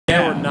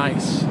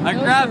I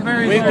grabbed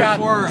Mary's. We've got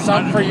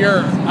some for your.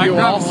 I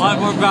grabbed a lot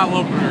more bottle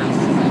openers.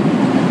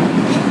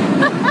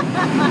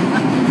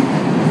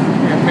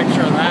 Get a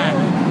picture of that.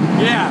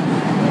 Yeah,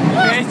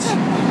 bitch.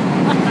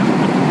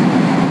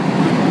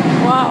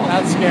 Wow.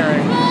 That's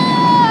scary.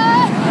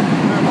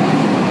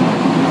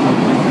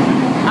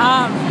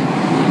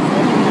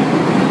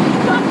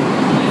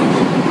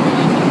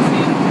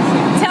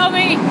 Tell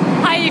me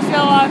how you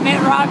feel about Mitt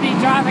Romney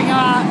dropping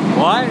about.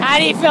 What? How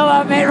do you feel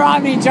about Mitt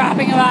Romney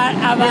dropping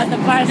about the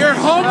president? Your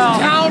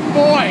hometown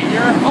boy.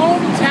 Your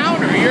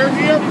hometowner. Your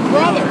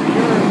brother.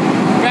 Your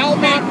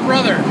Belmont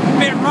brother.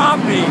 Mitt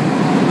Romney,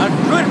 a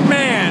good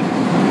man.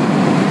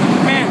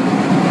 Man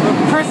with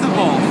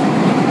principles.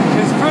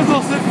 His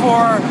principles stood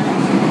for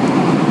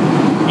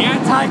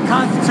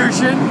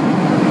anti-constitution,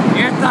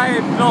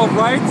 anti-Bill of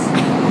Rights,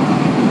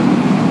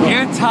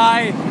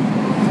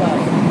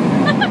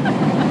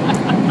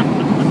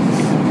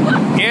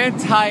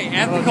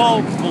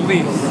 anti-ethical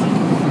beliefs.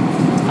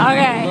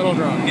 Okay. Little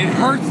drunk. It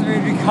hurts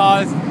me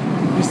because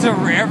you stood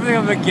for everything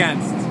I'm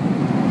against.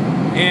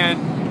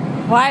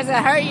 And Why does it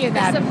hurt you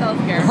then?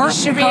 it hurts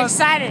You should be because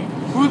excited.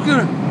 who's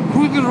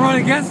gonna run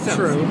against him?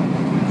 True.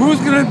 Who's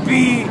gonna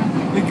be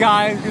the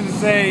guy who's gonna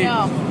say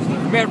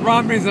Mitt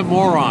Romney's a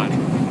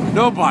moron?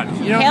 Nobody.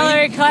 You know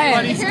Hillary But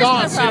Clinton. he's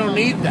gone, so you don't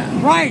need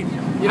that. Right.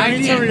 You don't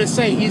need somebody to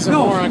say he's a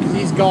moron because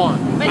he's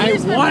gone. But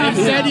here's my problem.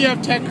 Instead, you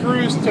have Ted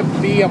Cruz to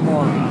be a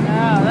moron.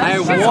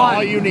 That's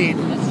all you need.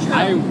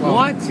 I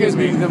want to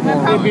be the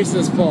moron. Maybe it's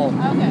this full.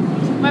 Okay.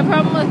 My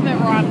problem with Mitt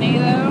Romney,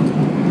 though,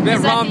 Mitt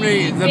is that Romney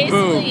he is a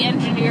boo. basically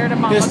engineered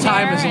Obamacare His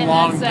time is and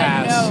long then said,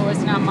 past. no,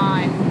 it's not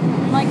mine.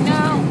 I'm like,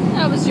 no,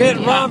 that was your Mitt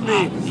deal.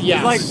 Romney Yes.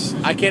 is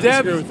like I can't Deb-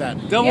 disagree with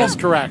that. Double, That's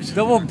correct.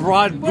 Double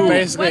broad boo.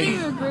 Basically. Whether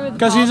you agree with the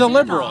Because he's a policy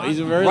or liberal. not. He's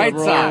a very Right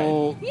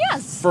liberal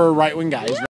Yes. for right-wing guys.